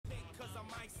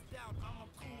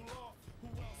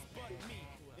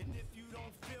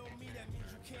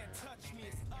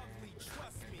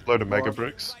Load of mega Four.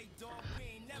 bricks.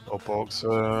 Or box.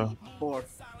 4.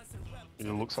 It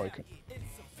looks like it.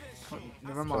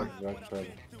 Never Sorry, mind.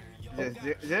 sorry.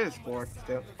 There's 4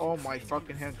 still. Oh my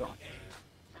fucking head god.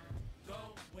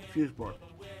 Fuse board.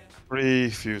 3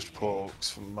 fused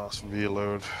porks for mass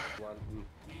reload. One.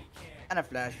 And a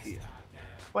flash fuse.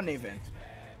 One event.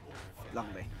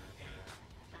 Lovely.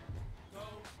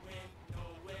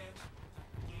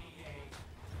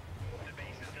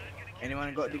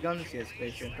 Anyone got the guns? Yes,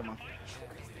 patient, come on.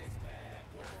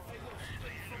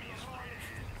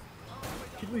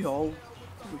 Should we hold?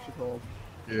 We should hold.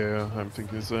 Yeah, I'm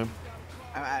thinking the same.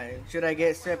 Should I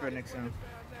get separate next time?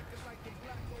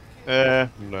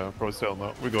 No, probably still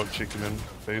not. We got chicken and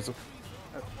basil.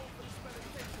 Okay.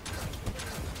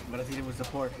 But I think it was the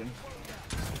pork then.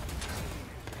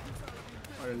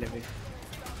 Or a Libby.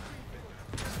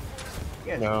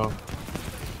 Yeah. No.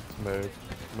 Maeve.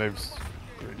 Maeve's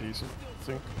pretty decent, I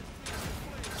think.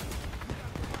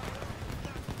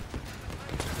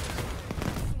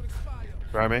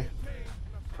 Try me?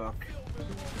 Fuck.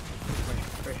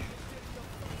 Fresh.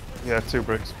 Yeah, 2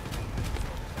 bricks.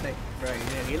 Hey, right, you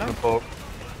need a healer? And a pork.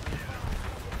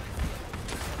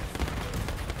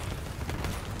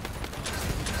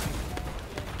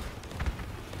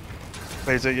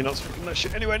 Basil, you're not striking that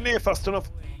shit anywhere near fast enough.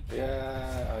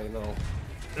 Yeah, I know.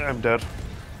 I'm dead.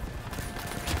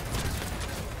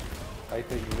 I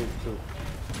take Vic too.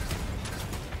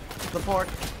 Support.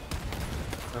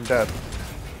 I'm dead.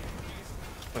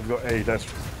 I've got A dead.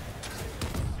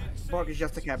 Pork is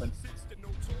just a cabin.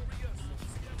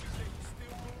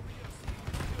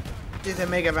 There's a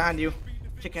mega behind you.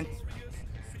 Chicken.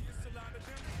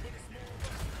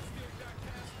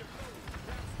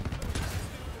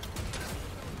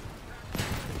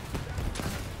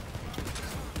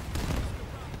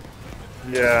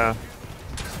 Yeah.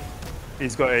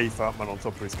 He's got a fat man on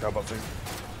top of his cab, I think.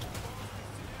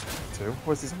 2?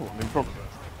 Where's his other one? In front of it?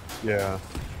 Yeah.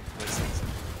 Makes sense.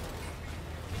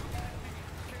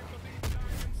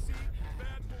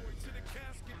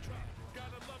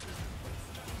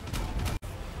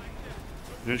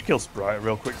 You just kill Sprite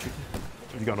real quick, chicken.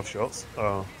 Have you got enough shots?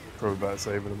 Oh, probably better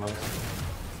saving him out.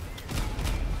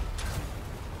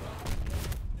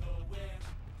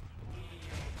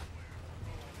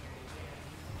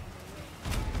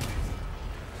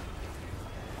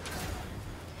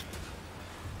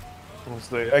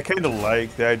 Honestly, I kind of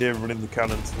like the idea of running the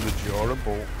cannons for the Jorah,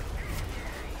 but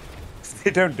they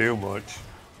don't do much.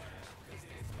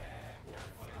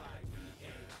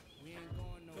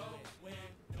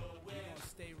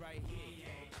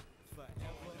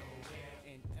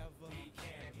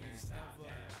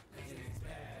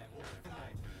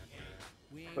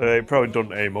 It probably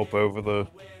doesn't aim up over the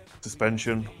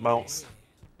suspension mounts.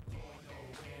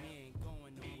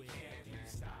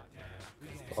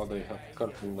 Oh, they have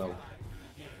curtain now.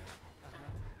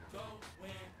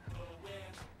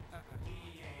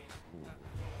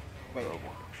 Wait.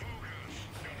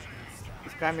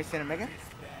 Is primary still a mega?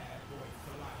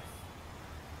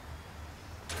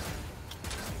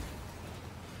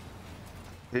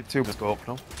 Hit 2 scope,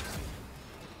 no?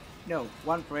 No.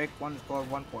 1 break, 1 score,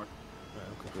 1 port.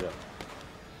 Yeah.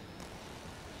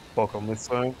 Fuck on this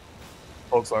side.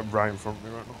 Looks like right in front of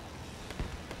me right now.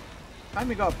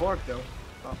 Primary got a port though.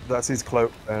 Oh. That's his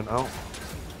cloak then out.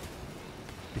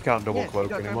 You can't double Yes, he cloak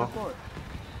got anymore. port.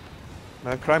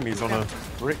 No, Crimey's on a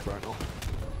brick right now.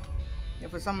 Yeah,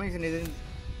 for some reason he didn't.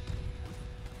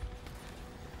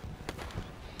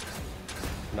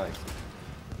 Nice.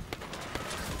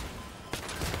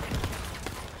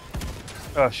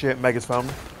 Oh shit, Mega's found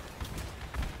me.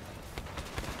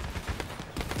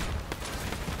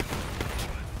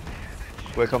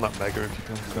 Work on that Mega if you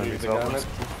can. Leave the gunner.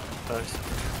 Nice.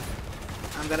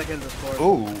 I'm gonna kill this port.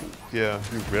 Oh, yeah,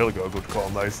 you really got a good call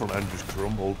on that one and just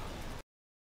crumbled.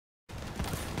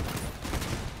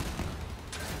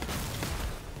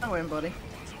 I win, buddy.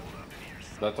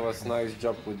 That was nice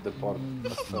job with the port.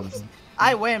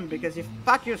 I win because you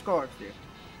fuck your scores, dude.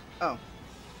 Oh.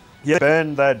 Yeah,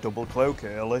 burn their double cloak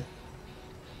early.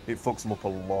 It fucks them up a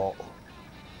lot.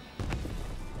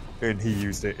 And he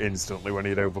used it instantly when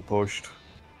he'd overpushed.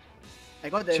 I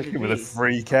got the Chicken with a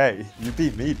MVP. 3k. You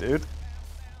beat me, dude.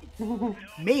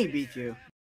 Me beat you.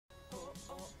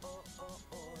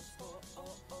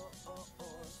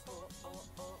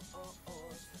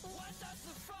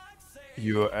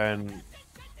 UNSC.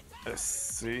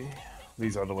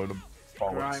 These are the load of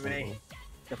bollocks. Grimy,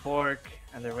 the pork,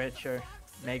 and the Witcher.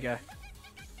 Mega.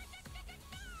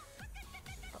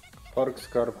 Pork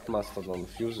Scarp Mastodon.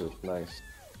 Fuse it. Nice.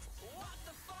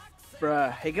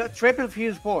 Bruh, he got triple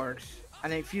fuse porks,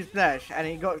 and he fused flash, and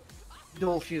he got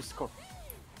dual fuse score.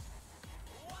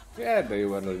 Yeah, they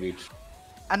were rich.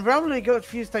 And probably got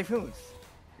fuse typhoons.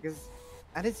 Because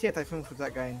I didn't see a typhoon for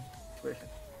that guy in situation.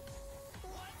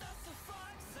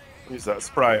 Who's that?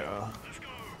 Sprite?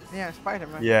 Yeah,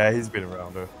 Spider-Man. Yeah, he's been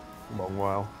around a long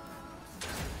while.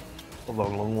 A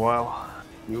long, long while.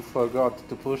 You forgot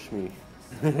to push me.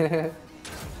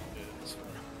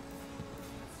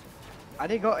 Are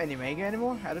they got any Mega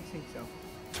anymore? I don't think so.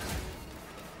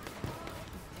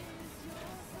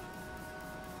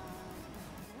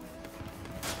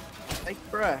 Like,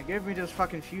 bruh, give me those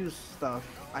fucking fuse stuff,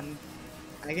 and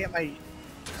I get my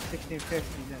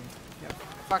 1650 then. Yeah,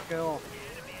 fuck it off.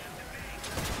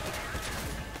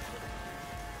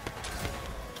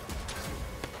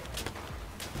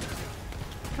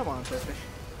 Come on, Fish.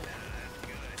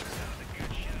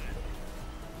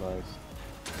 Nice.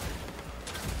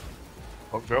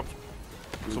 Fog drop.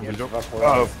 Somebody Yes, drop. that's Oh,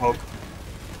 right. fog.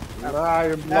 Nah,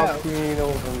 you blocked me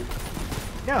over.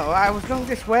 No, I was going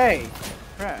this way.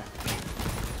 Bruh.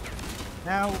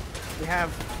 Now we have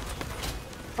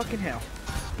fucking hell.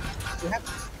 We have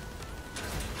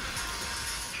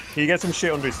Can you get some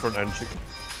shit under his front end, chicken?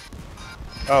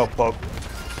 Oh, fog.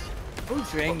 who's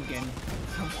drinking?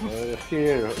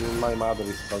 Here, my mother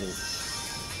is calling.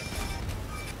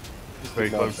 He's very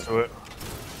close to it.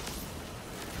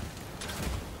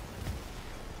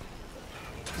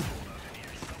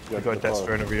 I got a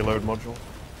Destro and a reload module.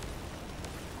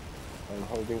 I'm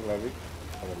holding Levic.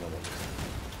 I don't know.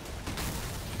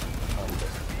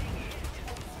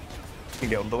 You can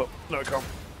get under it. No, I can't.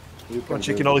 You Got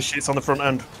chicken, all his shit's on the front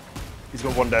end. He's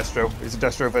got one Destro. It's a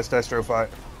Destro vs Destro fight.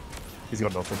 He's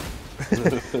got nothing.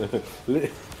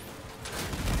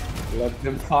 Let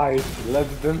them fight.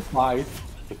 Let them fight.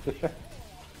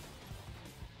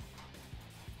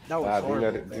 That was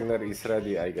horrible. Dinner is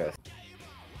ready, I guess.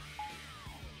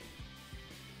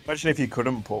 Imagine if you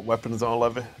couldn't put weapons on a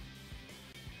levy.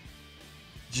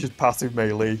 Just passive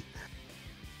melee. It'd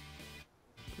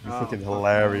be fucking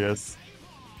hilarious.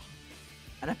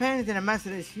 And apparently the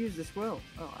master is fused as well.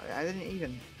 Oh, I didn't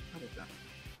even. What is that?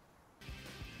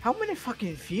 How many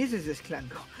fucking fuses this clan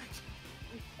got?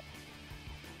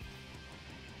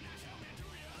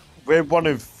 We're one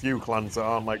of few clans that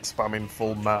aren't like spamming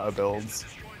full meta builds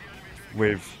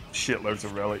with shitloads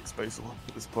of relics basically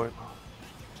at this point.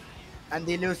 And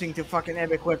they're losing to fucking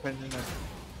epic weapons in the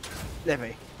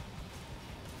levy.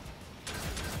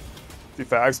 To be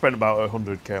fair, I've spent about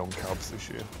 100k on cabs this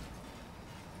year.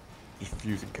 Just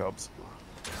fusing cabs.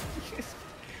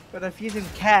 But I'm fusing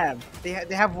cab. They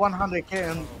have 100k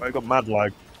on. I got mad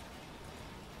lag.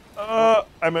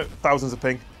 I'm at thousands of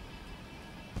ping.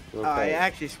 I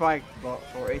actually spiked but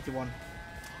for 81.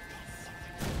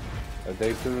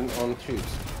 They turn on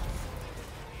chips.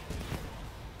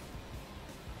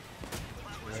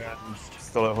 Yeah, I'm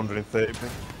still at 130 ping.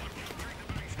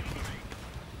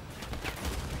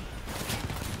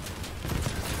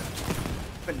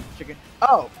 Chicken.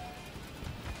 Oh!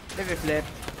 Levy flip.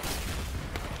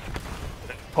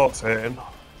 Pot's hitting.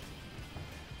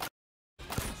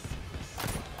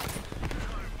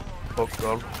 Pot's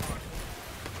gone.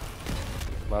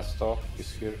 Master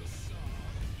is here.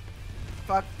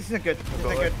 Fuck, this isn't good. This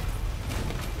isn't good.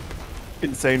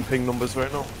 Insane ping numbers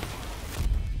right now.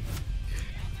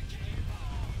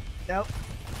 No.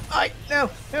 No.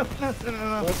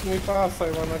 Let me pass,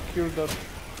 I wanna kill that.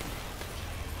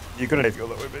 You're gonna need to go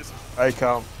that way, basically. I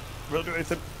can't really do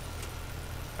anything.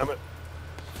 I'm at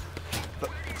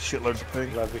shitloads of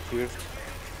ping. Levic here.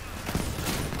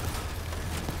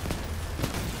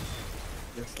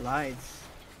 The slides.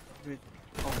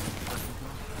 Oh, fucking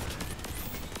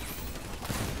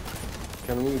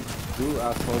Can we do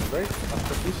a small break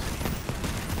after this?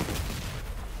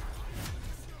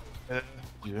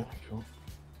 Yeah, sure.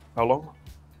 How long?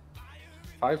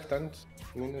 5-10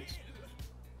 minutes.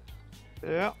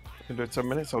 Yeah, I can do 10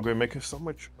 minutes. I'll go make a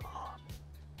sandwich.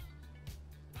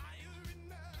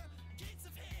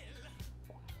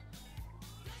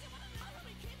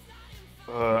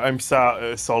 I'm sat at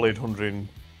a solid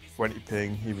 120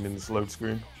 ping, even in this load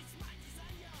screen.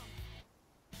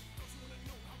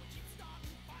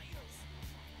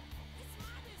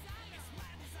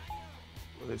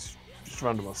 Well, it's just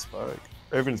random as spike.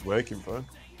 Everything's working fine.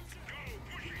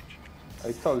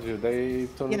 I told you, they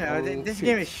turn You know, on this chips.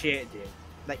 game is shit, dude.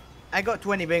 Like, I got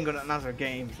 20 bingo on other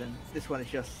games, and this one is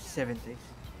just 70.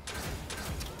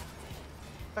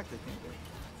 Fuck this game, dude.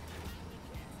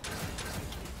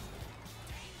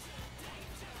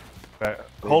 Right,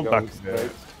 They hold go back a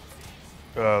straight.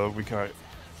 bit. We can't.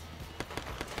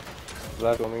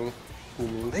 Left coming. 2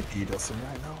 minutes. They beat us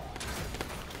right now.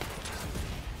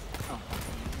 Oh.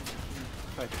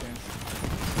 Fight chance.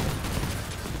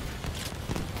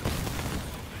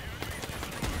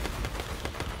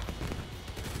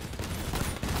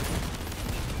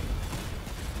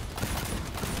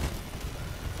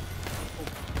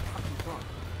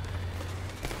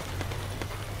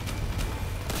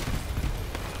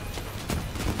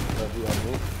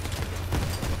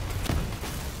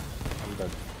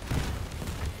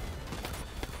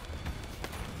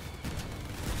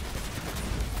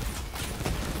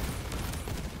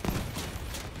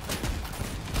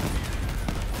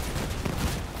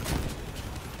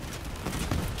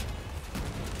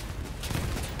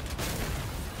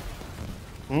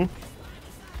 Hmm?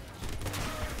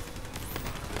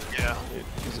 Yeah,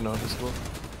 he's noticeable.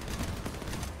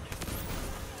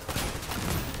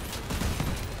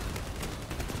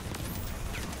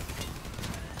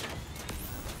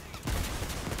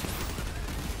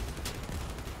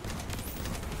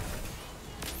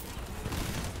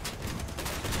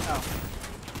 Oh.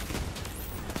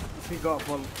 He got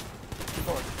one.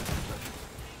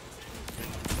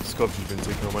 Sculpture's been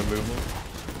taking all my movement.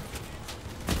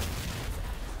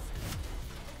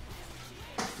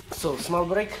 So, small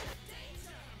break?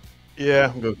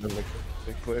 Yeah, I'm going to make a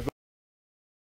big play.